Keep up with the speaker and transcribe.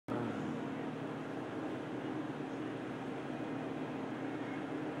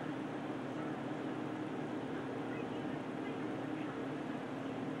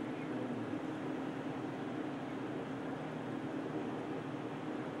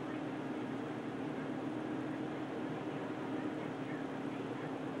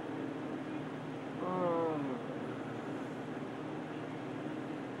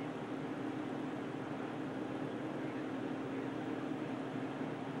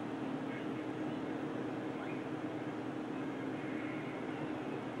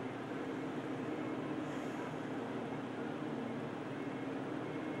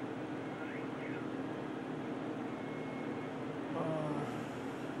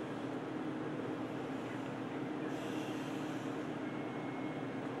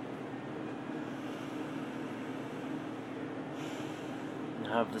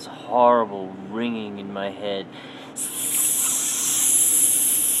have this horrible ringing in my head.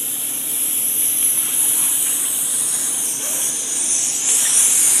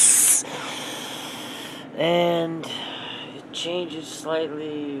 And it changes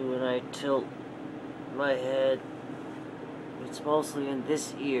slightly when I tilt my head. It's mostly in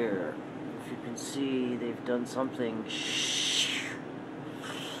this ear. If you can see, they've done something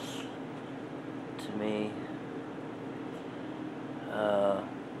to me.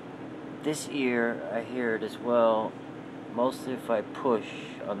 This ear, I hear it as well, mostly if I push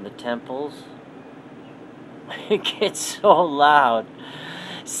on the temples. It gets so loud.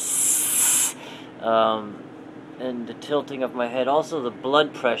 And the tilting of my head, also the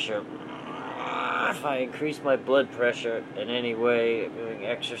blood pressure. If I increase my blood pressure in any way, doing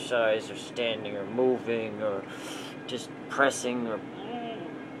exercise or standing or moving or just pressing or,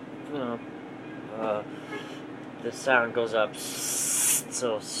 the sound goes up.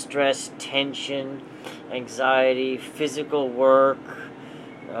 So stress, tension, anxiety, physical work,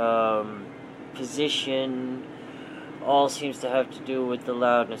 position, all seems to have to do with the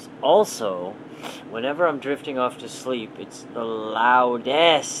loudness. Also, whenever I'm drifting off to sleep, it's the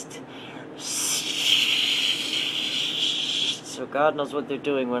loudest. So God knows what they're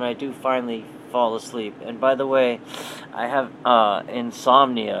doing when I do finally fall asleep. And by the way, I have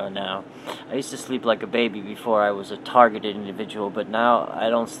insomnia now. I used to sleep like a baby before I was a targeted individual, but now I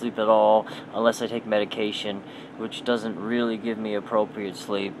don't sleep at all unless I take medication, which doesn't really give me appropriate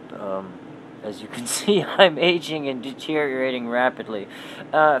sleep. As you can see, I'm aging and deteriorating rapidly.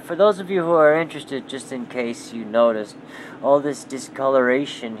 For those of you who are interested, just in case you noticed, all this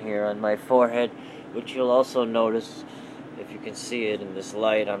discoloration here on my forehead, which you'll also notice if you can see it in this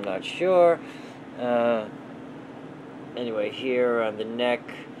light, I'm not sure. Anyway, here on the neck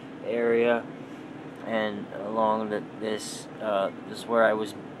area and along this is where I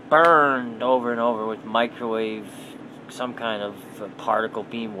was burned over and over with microwave, some kind of particle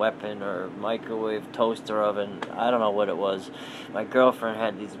beam weapon or microwave toaster oven. I don't know what it was. My girlfriend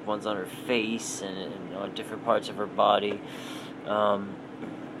had these ones on her face and on different parts of her body.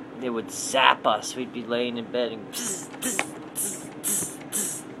 They would zap us. We'd be laying in bed and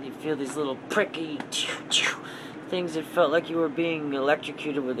you feel these little pricky things that felt like you were being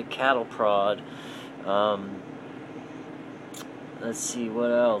electrocuted with a cattle prod. Let's see,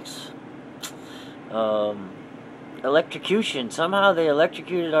 what else? Electrocution. Somehow they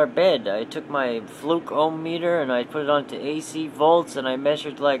electrocuted our bed. I took my fluke ohm meter and I put it onto AC volts and I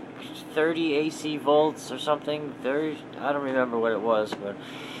measured like 30 AC volts or something. 30, I don't remember what it was, but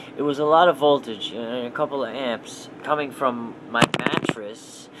it was a lot of voltage and a couple of amps coming from my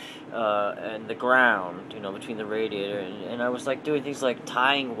mattress and the ground, between the radiator, and I was like doing things like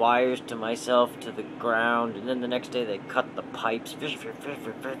tying wires to myself to the ground, and then the next day they cut the pipes and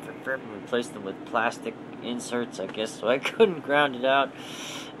replaced them with plastic inserts, I guess, so I couldn't ground it out.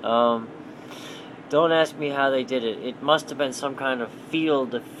 Don't ask me how they did it. It must have been some kind of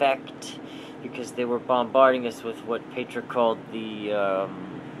field effect, because they were bombarding us with what Petra called the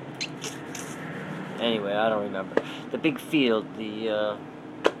anyway, I don't remember. The big field, the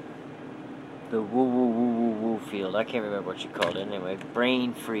woo field. I can't remember what she called it. Anyway,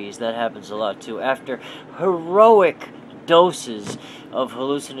 brain freeze. That happens a lot too. After heroic doses of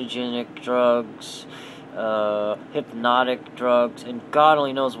hallucinogenic drugs, hypnotic drugs, and God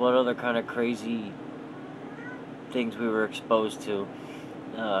only knows what other kind of crazy things we were exposed to.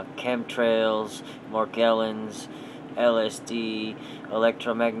 Chemtrails, Morgellons, LSD,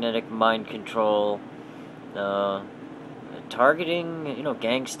 electromagnetic mind control, targeting,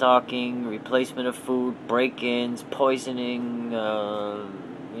 gang stalking, replacement of food, break-ins, poisoning,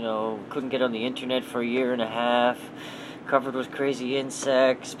 couldn't get on the internet for a year and a half, covered with crazy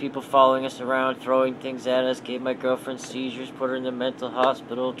insects, people following us around, throwing things at us, gave my girlfriend seizures, put her in the mental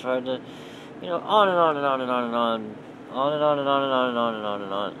hospital, tried to, on and on and on and on and on. On and on and on and on and on and on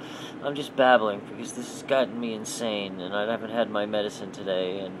and on. I'm just babbling because this has gotten me insane and I haven't had my medicine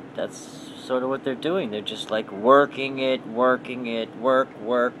today, and that's sort of what they're doing. They're just like working it, working it. I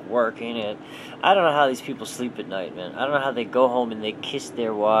don't know how these people sleep at night, man. I don't know how they go home and they kiss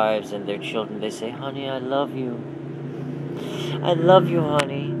their wives and their children. They say, honey, I love you. I love you,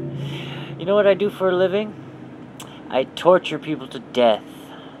 honey. You know what I do for a living? I torture people to death.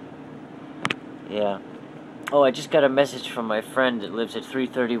 Yeah. Oh, I just got a message from my friend that lives at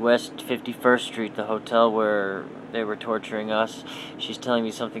 330 West 51st Street, the hotel where they were torturing us. She's telling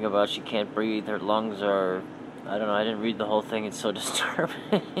me something about she can't breathe, her lungs are... I don't know, I didn't read the whole thing, it's so disturbing.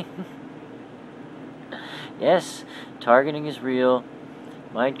 Yes, targeting is real.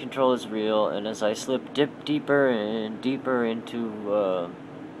 Mind control is real, and as I slip deeper and deeper into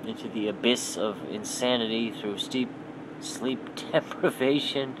the abyss of insanity through steep sleep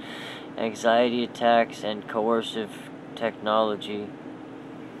deprivation, anxiety attacks, and coercive technology,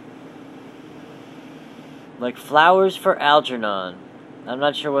 like flowers for Algernon. I'm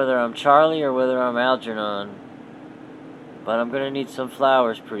not sure whether I'm Charlie or whether I'm Algernon, but I'm gonna need some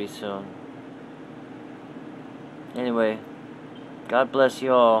flowers pretty soon. Anyway, God bless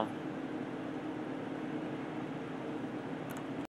you all.